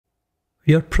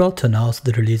We are proud to announce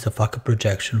the release of Akka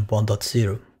Projection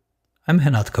 1.0. I'm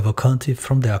Renato Cavalcanti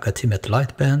from the Akka team at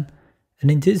Lightband,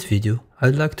 and in this video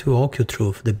I'd like to walk you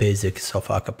through the basics of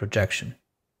Akka Projection.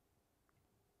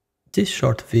 This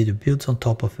short video builds on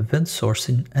top of event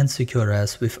sourcing and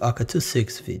CQRS with Akka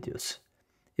 2.6 videos.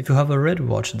 If you have already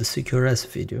watched the CQRS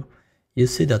video, you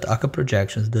see that Akka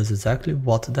Projections does exactly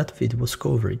what that video was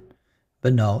covering,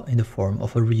 but now in the form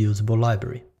of a reusable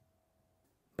library.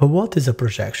 But what is a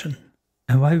projection,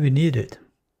 and why we need it?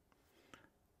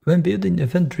 When building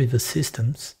event-driven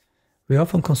systems, we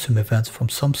often consume events from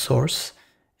some source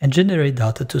and generate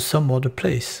data to some other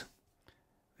place.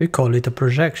 We call it a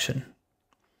projection.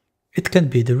 It can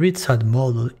be the read-side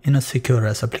model in a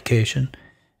CQRS application,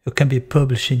 you can be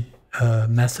publishing a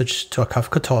message to a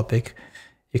Kafka topic,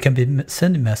 you can be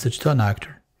sending message to an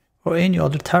actor, or any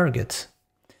other target.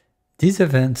 These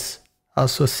events are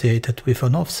associated with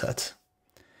an offset.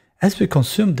 As we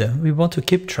consume them, we want to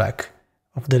keep track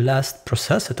of the last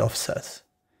processed offset.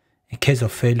 In case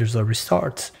of failures or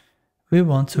restarts, we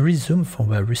want to resume from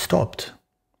where we stopped.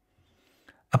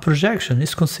 A projection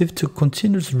is conceived to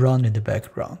continuously run in the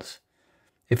background.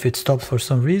 If it stops for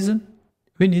some reason,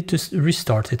 we need to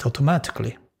restart it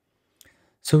automatically.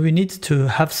 So we need to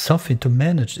have something to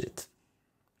manage it.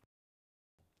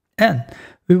 And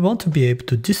we want to be able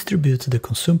to distribute the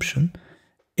consumption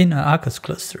in an Akka's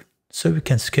cluster, so we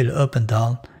can scale up and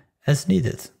down as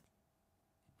needed.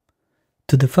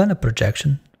 To define a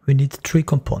projection, we need three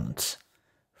components.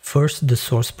 First, the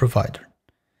source provider.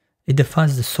 It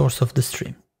defines the source of the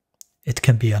stream. It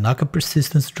can be an Akka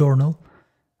persistence journal,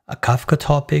 a Kafka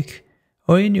topic,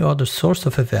 or any other source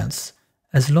of events,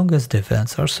 as long as the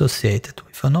events are associated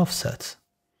with an offset.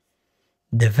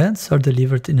 The events are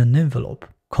delivered in an envelope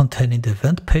containing the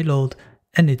event payload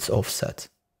and its offset.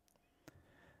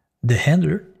 The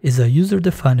handler is a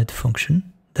user-defined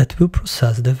function that will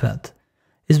process the event.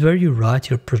 It's where you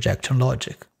write your projection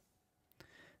logic.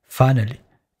 Finally,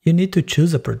 you need to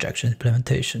choose a projection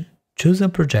implementation. Choosing a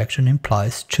projection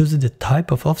implies choosing the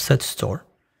type of offset store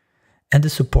and the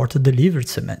supported delivered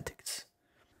semantics.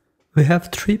 We have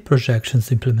three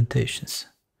projections implementations: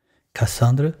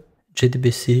 Cassandra,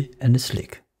 JDBC, and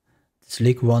Slick. The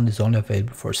Slick one is only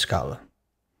available for Scala.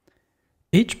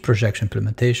 Each projection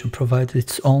implementation provides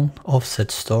its own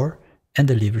offset store and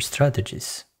delivery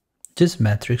strategies. This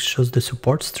matrix shows the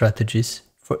support strategies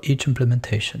for each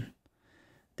implementation.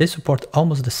 They support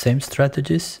almost the same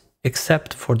strategies,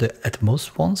 except for the at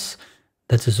most ones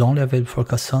that is only available for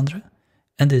Cassandra,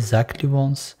 and the exactly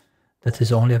ones that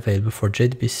is only available for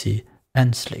JDBC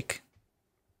and Slick.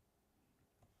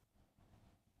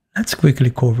 Let's quickly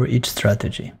cover each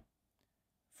strategy.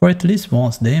 For at least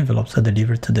once, the envelopes are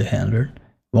delivered to the handler,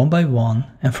 one by one,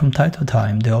 and from time to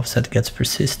time the offset gets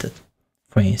persisted.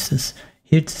 For instance,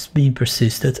 here it is being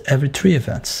persisted every 3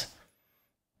 events.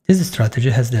 This strategy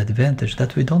has the advantage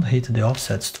that we don't hit the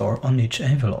offset store on each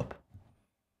envelope.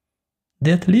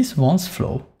 The at least once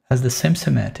flow has the same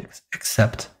semantics,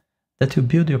 except that you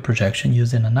build your projection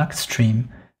using an Akka stream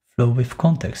flow with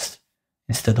context,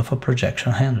 instead of a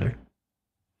projection handler.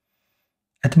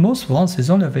 At most once is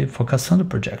only available for Cassandra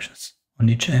projections. On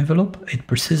each envelope, it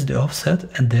persists the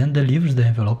offset and then delivers the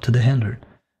envelope to the handler.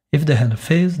 If the handler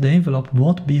fails, the envelope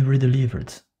won't be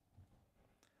redelivered.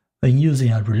 When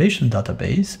using a relational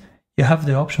database, you have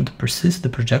the option to persist the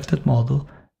projected model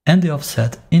and the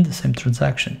offset in the same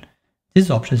transaction. This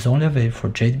option is only available for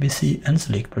JDBC and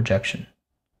Slick projection.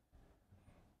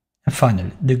 And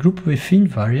finally, the group within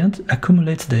variant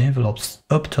accumulates the envelopes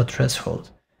up to a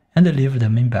threshold and delivers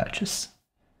them in batches.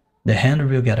 The handler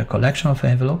will get a collection of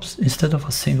envelopes instead of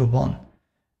a single one,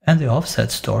 and the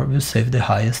offset store will save the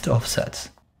highest offsets.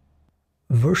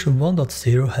 Version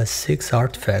 1.0 has 6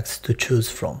 artifacts to choose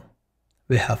from.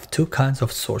 We have 2 kinds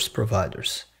of source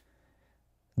providers.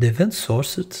 The event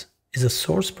sourced is a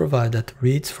source provider that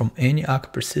reads from any Akka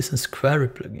persistence query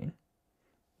plugin.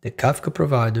 The Kafka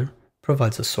provider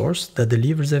provides a source that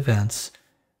delivers events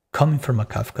coming from a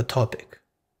Kafka topic.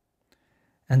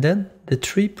 And then the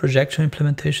 3 projection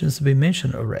implementations we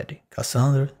mentioned already: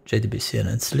 Cassandra, JDBC,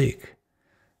 and Slick,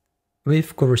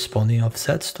 with corresponding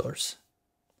offset stores.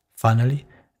 Finally,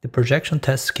 the projection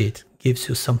test kit gives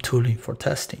you some tooling for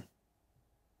testing.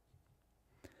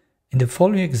 In the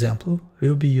following example, we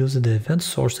will be using the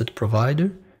event-sourced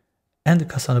provider and the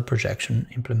Cassandra projection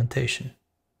implementation.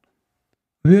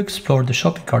 We will explore the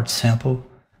shopping cart sample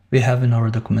we have in our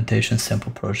documentation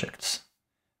sample projects.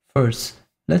 First,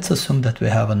 let's assume that we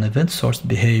have an event-sourced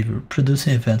behavior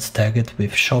producing events tagged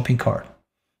with shopping cart.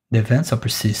 The events are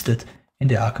persisted in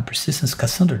the Akka persistence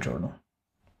Cassandra journal.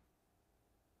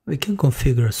 we can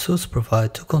configure a source provider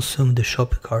to consume the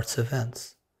shopping cart's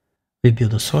events. We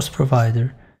build a source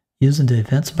provider using the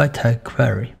events by tag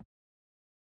query.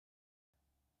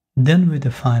 Then we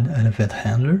define an event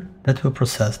handler that will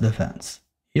process the events.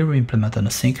 Here we implement an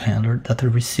async handler that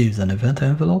receives an event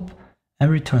envelope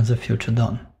and returns a future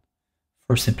done.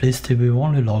 For simplicity, we will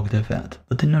only log the event,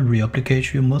 but in a real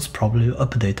application you must probably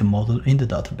update the model in the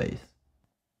database.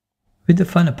 We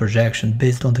define a projection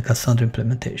based on the Cassandra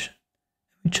implementation.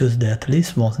 We choose the at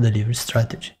least once delivery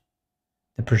strategy.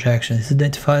 The projection is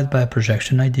identified by a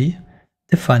projection ID,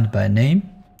 defined by a name,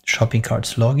 shopping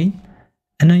cart's login,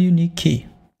 and a unique key.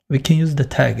 We can use the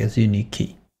tag as a unique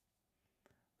key.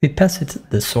 We pass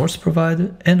it the source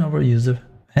provider and our user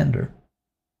handler.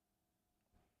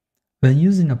 When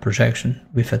using a projection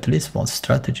with at least one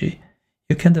strategy,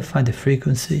 you can define the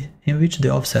frequency in which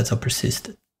the offsets are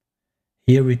persisted.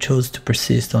 Here we chose to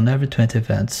persist on every 20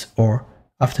 events or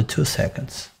after 2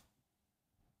 seconds.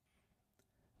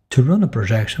 To run a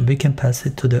projection, we can pass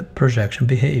it to the projection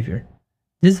behavior.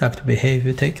 This active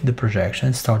behavior will take the projection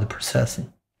and start the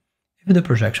processing. If the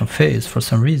projection fails for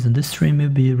some reason, the stream will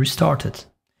be restarted.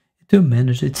 It will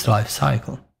manage its life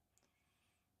cycle.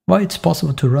 While it's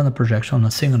possible to run a projection on a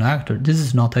single actor, this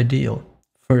is not ideal.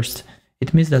 First,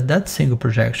 it means that that single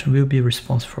projection will be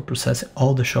responsible for processing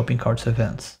all the shopping cart's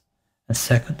events. And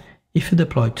second, if you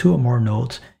deploy 2 or more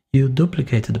nodes, you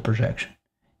duplicate the projection.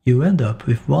 You end up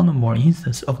with 1 or more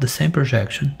instances of the same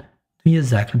projection doing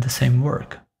exactly the same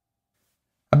work.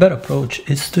 A better approach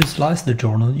is to slice the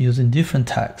journal using different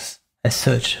tags. As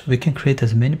such, we can create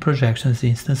as many projections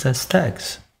instances as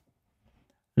tags.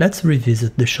 Let's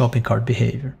revisit the shopping cart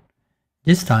behavior.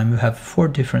 This time we have 4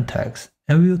 different tags,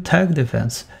 and we will tag the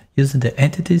events using the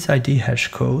entity's ID hash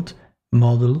code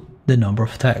modulo the number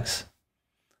of tags.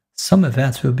 Some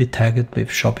events will be tagged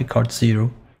with shopping cart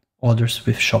 0, others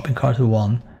with shopping cart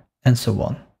 1, and so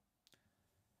on.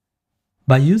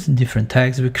 By using different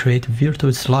tags, we create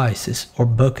virtual slices or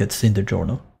buckets in the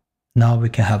journal. Now we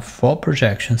can have 4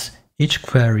 projections, each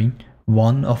querying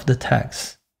one of the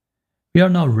tags. We are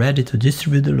now ready to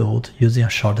distribute the load using a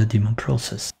sharded daemon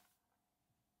process.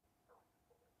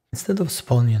 Instead of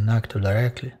spawning an actor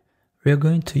directly, we are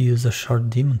going to use a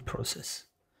sharded daemon process.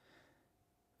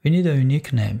 We need a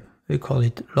unique name. We call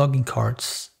it login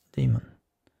cart's daemon.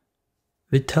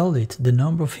 We tell it the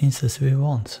number of instances we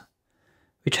want,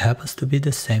 which happens to be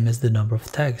the same as the number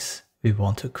of tags we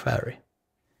want to query.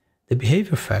 The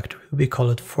behavior factor will be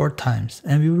called 4 times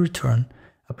and will return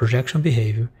a projection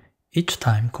behavior each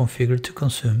time configured to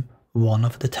consume one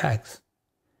of the tags.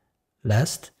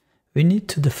 Last, we need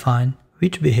to define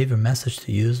which behavior message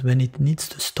to use when it needs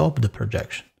to stop the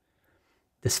projection.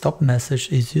 The stop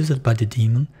message is used by the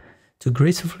daemon to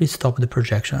gracefully stop the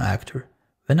projection actor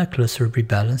when a cluster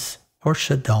rebalance or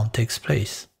shutdown takes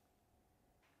place.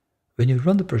 When you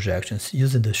run the projections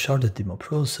using the sharded daemon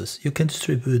process, you can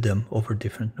distribute them over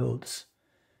different nodes.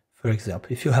 For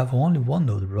example, if you have only one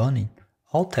node running,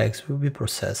 all tags will be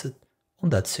processed on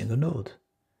that single node.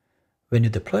 When you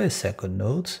deploy a second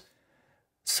node,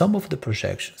 some of the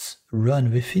projections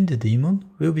run within the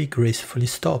daemon will be gracefully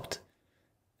stopped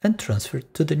and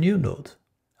transferred to the new node,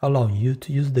 allowing you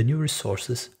to use the new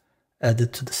resources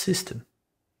added to the system.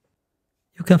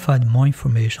 You can find more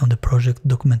information on the project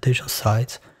documentation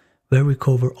site, where we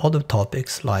cover other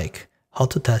topics like how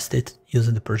to test it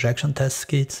using the projection test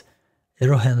kits,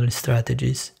 error handling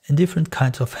strategies, and different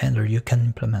kinds of handler you can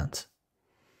implement.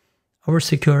 Our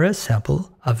CQRS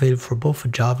sample, available for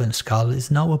both Java and Scala, is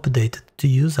now updated to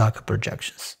use Akka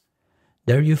Projections.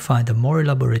 There you find a more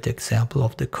elaborate example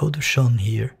of the code shown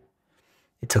here.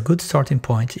 It's a good starting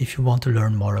point if you want to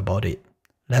learn more about it.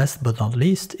 Last but not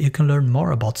least, you can learn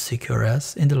more about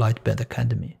CQRS in the Lightband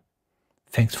Academy.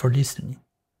 Thanks for listening.